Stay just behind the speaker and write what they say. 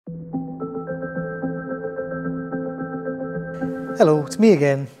Hello, it's me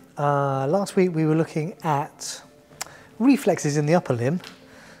again. Last week we were looking at reflexes in the upper limb.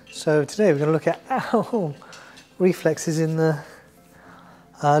 So today we're going to look at reflexes in the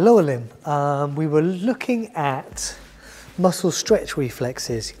lower limb. We were looking at muscle stretch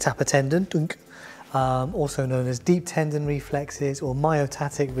reflexes, tap a tendon, dunk, also known as deep tendon reflexes or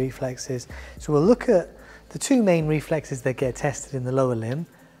myotatic reflexes. So we'll look at the two main reflexes that get tested in the lower limb,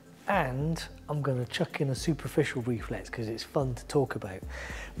 and I'm going to chuck in a superficial reflex because it's fun to talk about.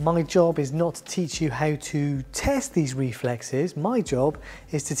 My job is not to teach you how to test these reflexes. My job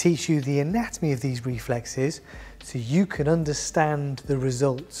is to teach you the anatomy of these reflexes so you can understand the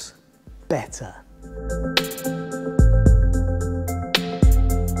results better.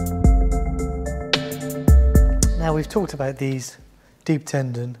 Now, we've talked about these deep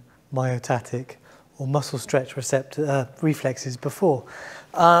tendon, myotatic or muscle stretch reflexes before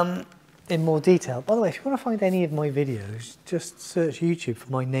in more detail. By the way, if you want to find any of my videos, just search YouTube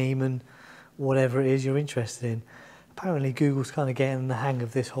for my name and whatever it is you're interested in. Apparently Google's kind of getting the hang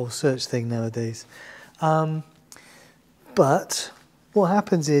of this whole search thing nowadays. But what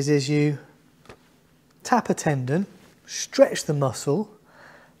happens is you tap a tendon, stretch the muscle,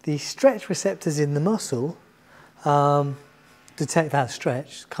 the stretch receptors in the muscle detect that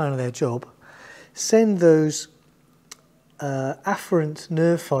stretch, kind of their job, send those afferent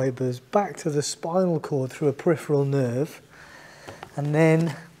nerve fibers back to the spinal cord through a peripheral nerve, and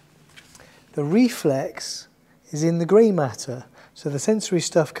then the reflex is in the grey matter. So the sensory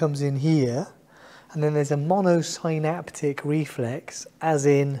stuff comes in here, and then there's a monosynaptic reflex, as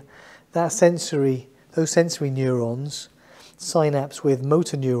in those sensory neurons synapse with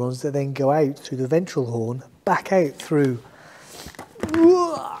motor neurons that then go out through the ventral horn, back out through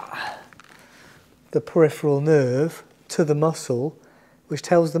the peripheral nerve to the muscle, which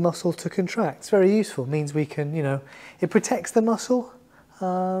tells the muscle to contract. It's very useful. It means we can, it protects the muscle.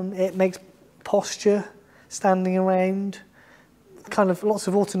 It makes posture, standing around, kind of lots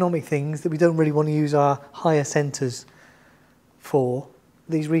of autonomic things that we don't really want to use our higher centers for.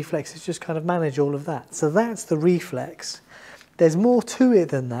 These reflexes just kind of manage all of that. So that's the reflex. There's more to it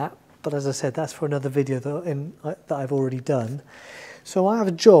than that, but as I said, that's for another video that I've already done. So our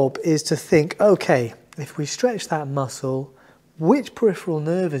job is to think, okay, if we stretch that muscle, which peripheral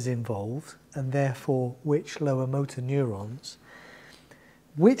nerve is involved, and therefore which lower motor neurons,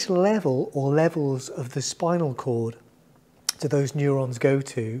 which level or levels of the spinal cord do those neurons go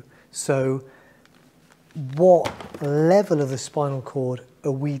to? So what level of the spinal cord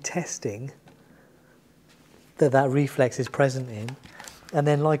are we testing that reflex is present in? And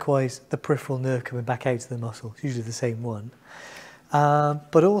then likewise, the peripheral nerve coming back out to the muscle, it's usually the same one.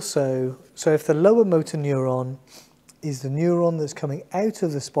 But also, so if the lower motor neuron is the neuron that's coming out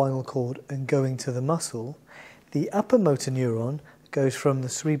of the spinal cord and going to the muscle, the upper motor neuron goes from the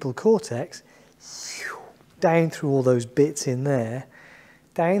cerebral cortex down through all those bits in there,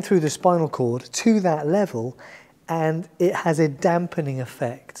 down through the spinal cord to that level, and it has a dampening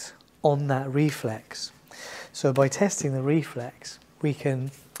effect on that reflex. So by testing the reflex, we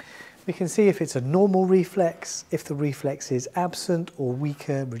can see if it's a normal reflex, if the reflex is absent or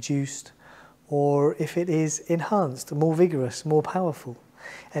weaker, reduced, or if it is enhanced, more vigorous, more powerful.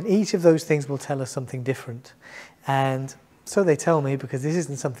 And each of those things will tell us something different. And so they tell me, because this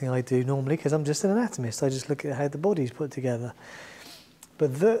isn't something I do normally, because I'm just an anatomist. I just look at how the body's put together.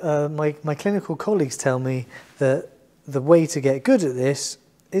 But my clinical colleagues tell me that the way to get good at this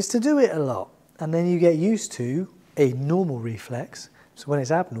is to do it a lot. And then you get used to a normal reflex. So when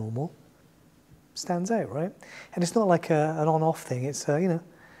it's abnormal, it stands out, right? And it's not like an on-off thing. It's, there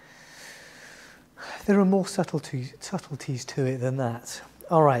are more subtleties to it than that.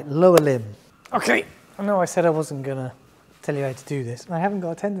 All right, lower limb. Okay, I know I said I wasn't going to tell you how to do this. I haven't got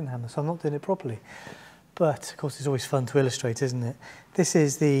a tendon hammer, so I'm not doing it properly. But, of course, it's always fun to illustrate, isn't it? This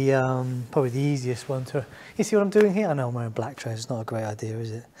is the probably the easiest one to... You see what I'm doing here? I know I'm wearing black trousers. It's not a great idea,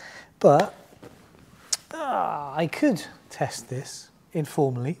 is it? But I could test this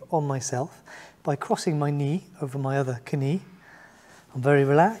informally on myself by crossing my knee over my other knee. I'm very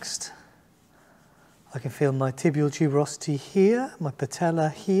relaxed. I can feel my tibial tuberosity here, my patella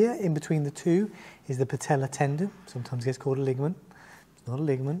here. In between the two is the patellar tendon. Sometimes it gets called a ligament. It's not a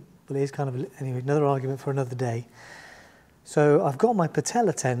ligament, but it is kind of, anyway, another argument for another day. So I've got my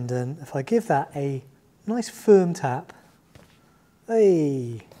patellar tendon. If I give that a nice firm tap,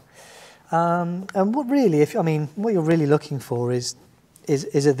 hey. And what really, what you're really looking for is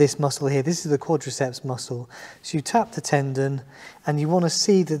at this muscle here. This is the quadriceps muscle. So you tap the tendon and you want to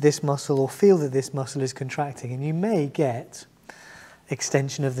see that this muscle or feel that this muscle is contracting, and you may get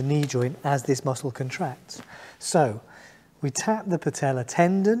extension of the knee joint as this muscle contracts. So We tap the patellar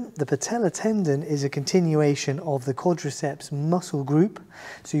tendon. The patellar tendon is a continuation of the quadriceps muscle group.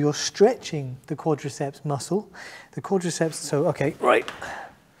 So you're stretching the quadriceps muscle. The quadriceps, so, okay, right.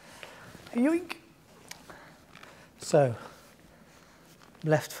 Yoink. So,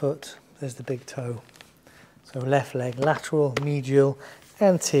 left foot, there's the big toe. So left leg, lateral, medial,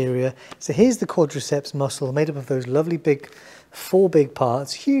 anterior. So here's the quadriceps muscle made up of those lovely big, 4 big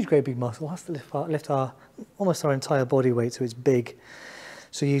parts, huge, great big muscle. Has to lift our, almost our entire body weight, so it's big.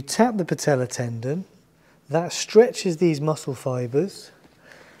 So you tap the patellar tendon, that stretches these muscle fibers.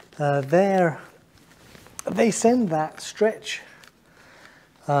 They send that stretch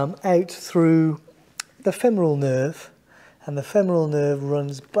out through the femoral nerve, and the femoral nerve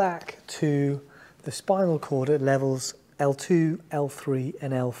runs back to the spinal cord at levels L2, L3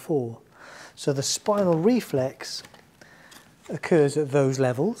 and L4. So the spinal reflex occurs at those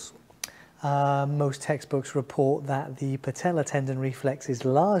levels. Most textbooks report that the patellar tendon reflex is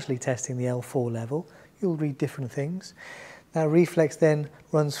largely testing the L4 level. You'll read different things. That reflex then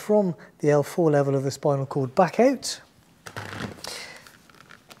runs from the L4 level of the spinal cord back out,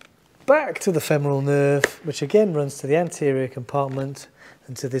 back to the femoral nerve, which again runs to the anterior compartment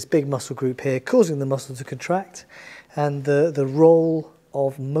and to this big muscle group here, causing the muscle to contract. And the role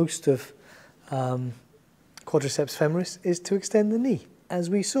of most of quadriceps femoris is to extend the knee, as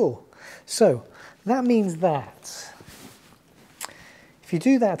we saw. So that means that if you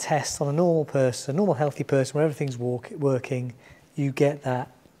do that test on a normal person, a normal healthy person where everything's working, you get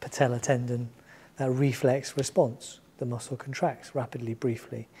that patellar tendon, that reflex response. The muscle contracts rapidly,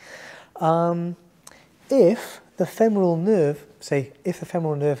 briefly. If the femoral nerve, say, if the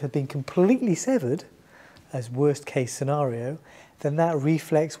femoral nerve had been completely severed, as worst case scenario, then that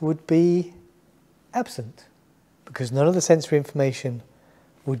reflex would be absent, because none of the sensory information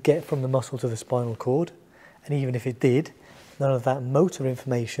would get from the muscle to the spinal cord, and even if it did, none of that motor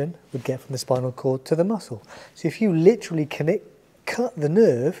information would get from the spinal cord to the muscle. So if you literally cut the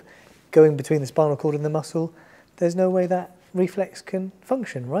nerve going between the spinal cord and the muscle, there's no way that reflex can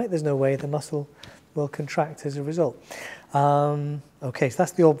function, right? There's no way the muscle will contract as a result. Okay, so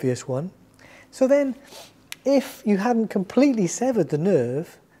that's the obvious one. So then, if you hadn't completely severed the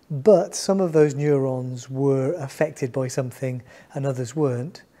nerve, but some of those neurons were affected by something and others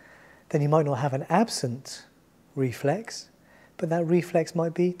weren't, then you might not have an absent reflex, but that reflex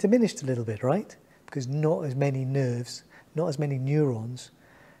might be diminished a little bit, right? Because not as many nerves, not as many neurons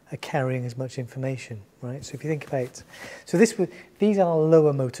are carrying as much information, right? So if you think about, so these are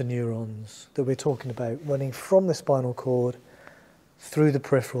lower motor neurons that we're talking about, running from the spinal cord through the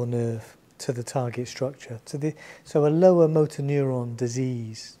peripheral nerve to the target structure. So a lower motor neuron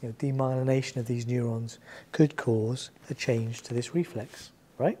disease, demyelination of these neurons, could cause a change to this reflex,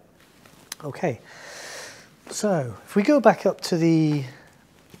 right? Okay, so if we go back up to the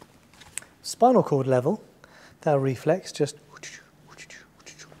spinal cord level, that reflex just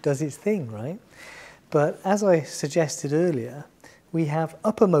does its thing, right? But as I suggested earlier, we have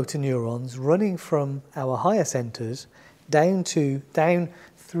upper motor neurons running from our higher centers down through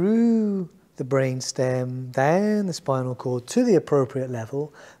the brainstem, down the spinal cord to the appropriate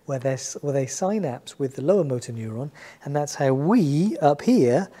level where they synapse with the lower motor neuron, and that's how we up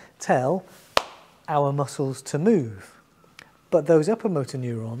here tell our muscles to move. But those upper motor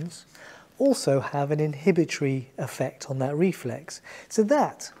neurons also have an inhibitory effect on that reflex. So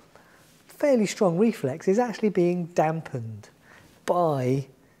that fairly strong reflex is actually being dampened by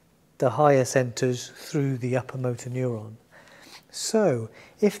the higher centers through the upper motor neuron. So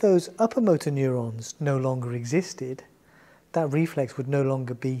if those upper motor neurons no longer existed, that reflex would no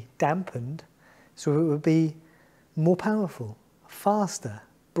longer be dampened, so it would be more powerful, faster,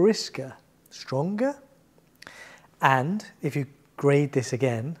 brisker, stronger. And if you grade this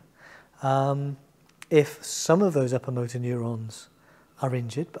again, if some of those upper motor neurons are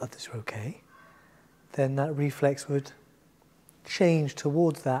injured but others are okay, then that reflex would change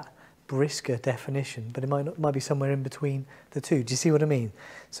towards that brisker definition, but it might be somewhere in between the two. Do you see what I mean?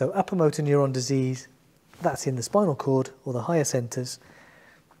 So upper motor neuron disease, that's in the spinal cord or the higher centers,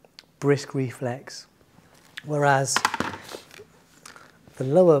 brisk reflex. Whereas the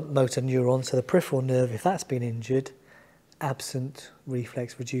lower motor neuron, so the peripheral nerve, if that's been injured, absent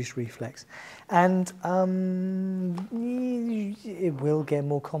reflex, reduced reflex. And it will get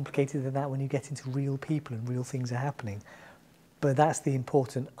more complicated than that when you get into real people and real things are happening. But that's the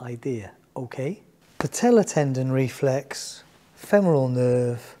important idea, okay? Patellar tendon reflex, femoral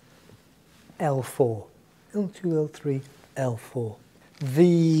nerve, L4. L2, L3, L4.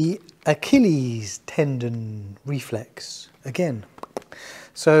 The Achilles tendon reflex, again.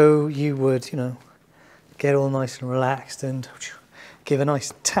 So you would, get all nice and relaxed and give a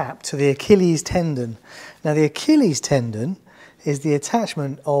nice tap to the Achilles tendon. Now the Achilles tendon is the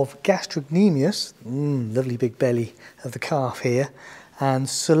attachment of gastrocnemius, lovely big belly of the calf here, and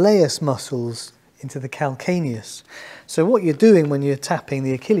soleus muscles into the calcaneus. So what you're doing when you're tapping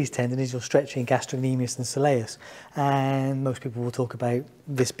the Achilles tendon is you're stretching gastrocnemius and soleus, and most people will talk about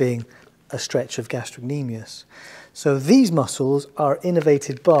this being a stretch of gastrocnemius. So these muscles are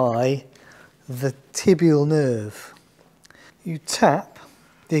innervated by the tibial nerve. You tap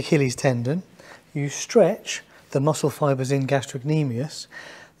the Achilles tendon, you stretch the muscle fibers in gastrocnemius.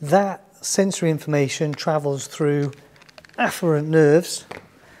 That sensory information travels through afferent nerves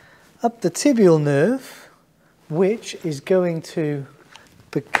up the tibial nerve, which is going to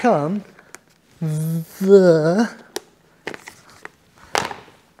become the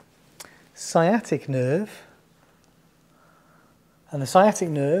sciatic nerve, and the sciatic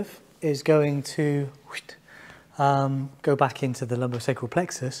nerve is going to go back into the lumbosacral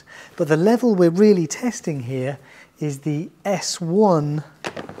plexus. But the level we're really testing here is the S1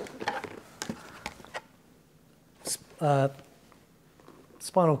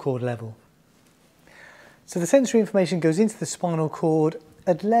 spinal cord level. So the sensory information goes into the spinal cord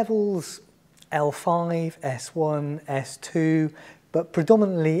at levels L5, S1, S2, but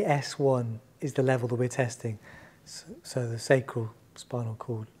predominantly S1 is the level that we're testing. So the sacral spinal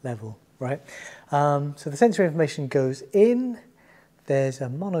cord level, right? So the sensory information goes in, there's a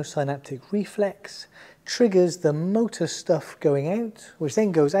monosynaptic reflex, triggers the motor stuff going out, which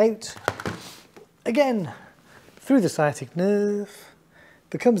then goes out again through the sciatic nerve,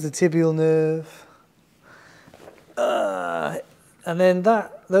 becomes the tibial nerve, and then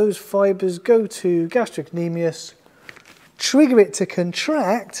those fibers go to gastrocnemius, trigger it to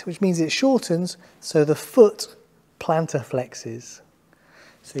contract, which means it shortens, so the foot plantar flexes.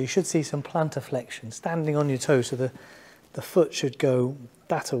 So you should see some plantar flexion, standing on your toes, so the foot should go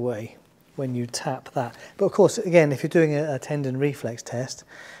that away when you tap that. But of course, again, if you're doing a tendon reflex test,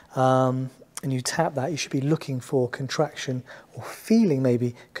 and you tap that, you should be looking for contraction, or feeling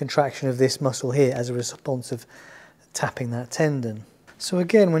maybe contraction of this muscle here as a response of tapping that tendon. So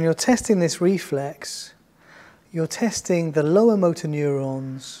again, when you're testing this reflex, you're testing the lower motor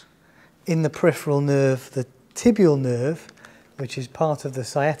neurons in the peripheral nerve, the tibial nerve, which is part of the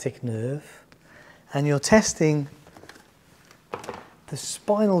sciatic nerve, and you're testing the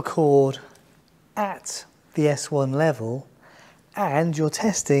spinal cord at the S1 level, and you're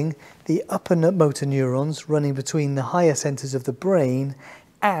testing the upper motor neurons running between the higher centres of the brain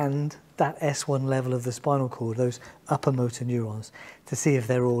and that S1 level of the spinal cord, those upper motor neurons, to see if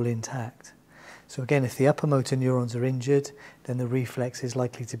they're all intact. So again, if the upper motor neurons are injured, then the reflex is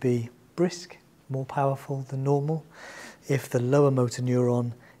likely to be brisk, more powerful than normal. If the lower motor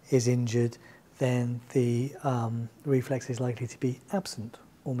neuron is injured, then the reflex is likely to be absent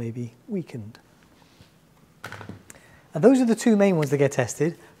or maybe weakened. And those are the two main ones that get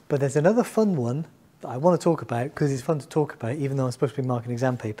tested, but there's another fun one that I want to talk about because it's fun to talk about, even though I'm supposed to be marking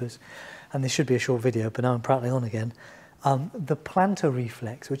exam papers, and this should be a short video, but now I'm prattling on again. The plantar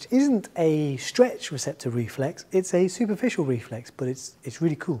reflex, which isn't a stretch receptor reflex, it's a superficial reflex, but it's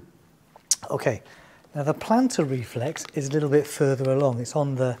really cool. Okay, now the plantar reflex is a little bit further along. It's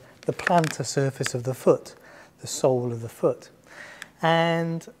on the plantar surface of the foot, the sole of the foot.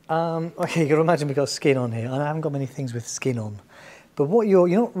 And, okay, you can imagine we've got skin on here, and I haven't got many things with skin on. But what you're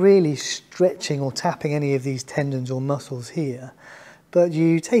not really stretching or tapping any of these tendons or muscles here, but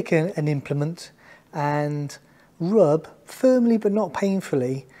you take an implement and rub firmly but not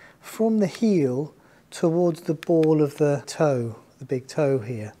painfully from the heel towards the ball of the toe, the big toe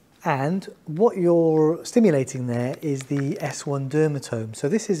here. And what you're stimulating there is the S1 dermatome. So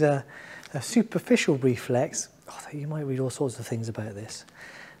this is a superficial reflex. Oh, you might read all sorts of things about this,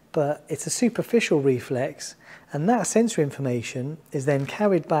 but it's a superficial reflex, and that sensory information is then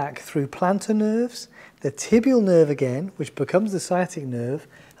carried back through plantar nerves, the tibial nerve again, which becomes the sciatic nerve,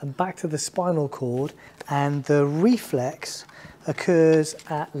 and back to the spinal cord, and the reflex occurs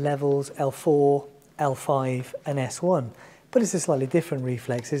at levels L4, L5 and S1. But it's a slightly different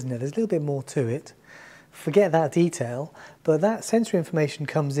reflex, isn't it? There's a little bit more to it. Forget that detail, but that sensory information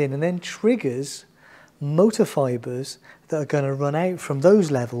comes in and then triggers motor fibers that are going to run out from those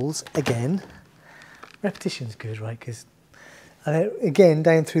levels again. Repetition's good, right? Because again,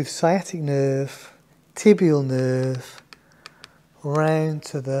 down through the sciatic nerve, tibial nerve, round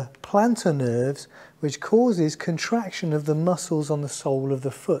to the plantar nerves, which causes contraction of the muscles on the sole of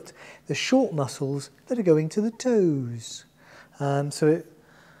the foot, the short muscles that are going to the toes. So it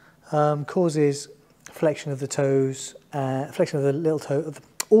causes flexion of the toes, flexion of the little toe,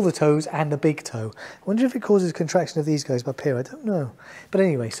 all the toes and the big toe. I wonder if it causes contraction of these guys up here, I don't know. But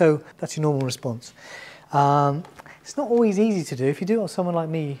anyway, so that's your normal response. It's not always easy to do. If you do it on someone like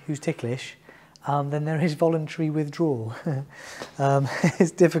me who's ticklish, then there is voluntary withdrawal.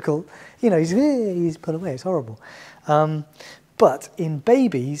 It's difficult. You know, he's put away, it's horrible. But in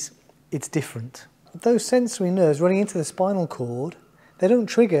babies, it's different. Those sensory nerves running into the spinal cord, they don't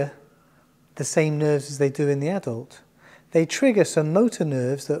trigger the same nerves as they do in the adult. They trigger some motor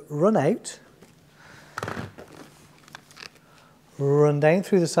nerves that run out, run down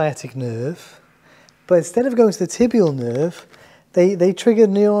through the sciatic nerve, but instead of going to the tibial nerve, they trigger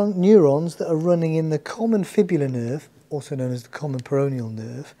neurons that are running in the common fibular nerve, also known as the common peroneal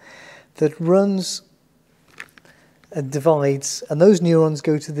nerve, that runs and divides, and those neurons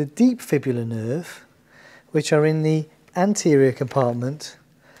go to the deep fibular nerve, which are in the anterior compartment.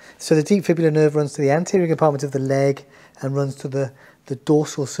 So the deep fibular nerve runs to the anterior compartment of the leg and runs to the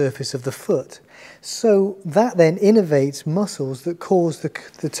dorsal surface of the foot. So that then innervates muscles that cause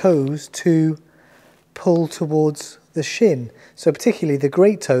the toes to pull towards the shin. So particularly the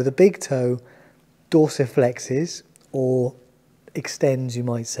great toe, the big toe, dorsiflexes, or extends, you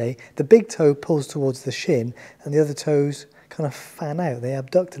might say. The big toe pulls towards the shin and the other toes kind of fan out, they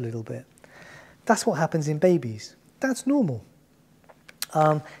abduct a little bit. That's what happens in babies. That's normal.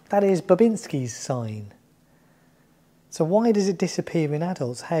 That is Babinski's sign. So why does it disappear in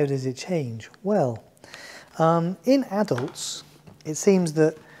adults? How does it change? Well, in adults, it seems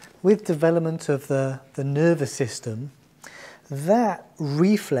that with development of the nervous system, that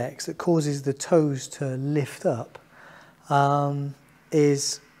reflex that causes the toes to lift up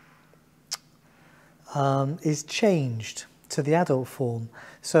is changed to the adult form.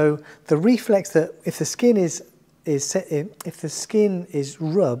 So the reflex that if the skin is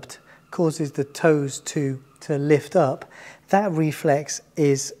rubbed, causes the toes to lift up, that reflex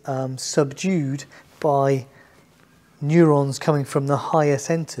is subdued by neurons coming from the higher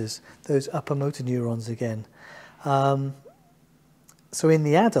centers, those upper motor neurons again. So in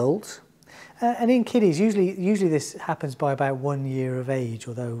the adult, and in kiddies, usually this happens by about 1 year of age,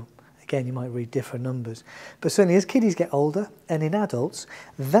 although again you might read different numbers. But certainly as kiddies get older, and in adults,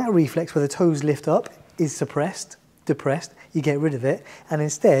 that reflex where the toes lift up is suppressed, depressed, you get rid of it, and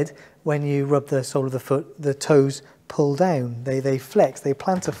instead when you rub the sole of the foot, the toes pull down, they flex, they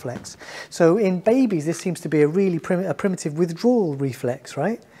plantar flex. So in babies this seems to be a really primitive withdrawal reflex,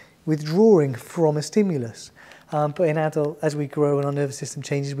 right? Withdrawing from a stimulus. But in adult, as we grow and our nervous system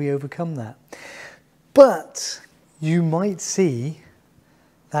changes, we overcome that. But you might see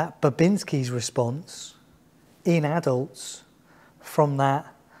that Babinski's response in adults from that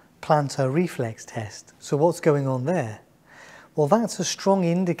plantar reflex test. So what's going on there? Well, that's a strong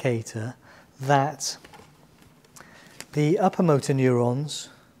indicator that the upper motor neurons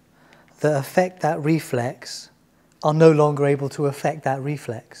that affect that reflex are no longer able to affect that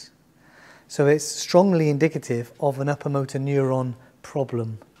reflex. So it's strongly indicative of an upper motor neuron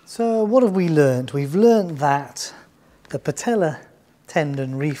problem. So what have we learned? We've learned that the patellar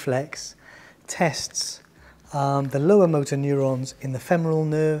tendon reflex tests the lower motor neurons in the femoral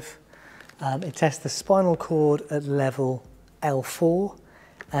nerve. It tests the spinal cord at level L4,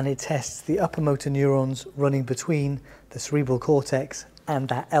 and it tests the upper motor neurons running between the cerebral cortex and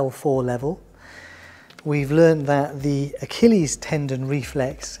that L4 level. We've learned that the Achilles tendon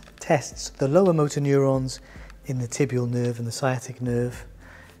reflex tests the lower motor neurons in the tibial nerve and the sciatic nerve,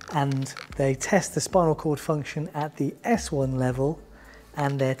 and they test the spinal cord function at the S1 level,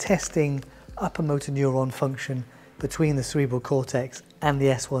 and they're testing upper motor neuron function between the cerebral cortex and the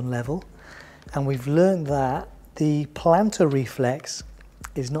S1 level. And we've learned that the plantar reflex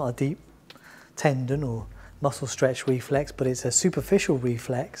is not a deep tendon or muscle stretch reflex, but it's a superficial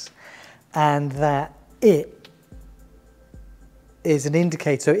reflex, and that it is an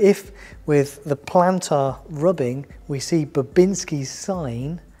indicator. So if with the plantar rubbing we see Babinski's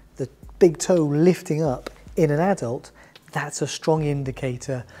sign, the big toe lifting up in an adult, that's a strong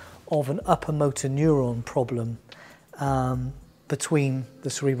indicator of an upper motor neuron problem between the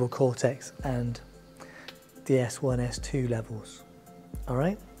cerebral cortex and the S1, S2 levels. All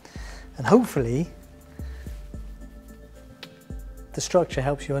right? And hopefully the structure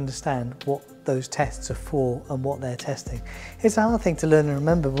helps you understand what those tests are for and what they're testing. It's a hard thing to learn and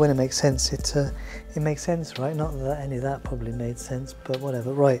remember, but when it makes sense, it makes sense, right? Not that any of that probably made sense, but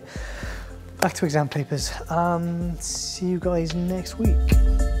whatever. Right, back to exam papers. See you guys next week.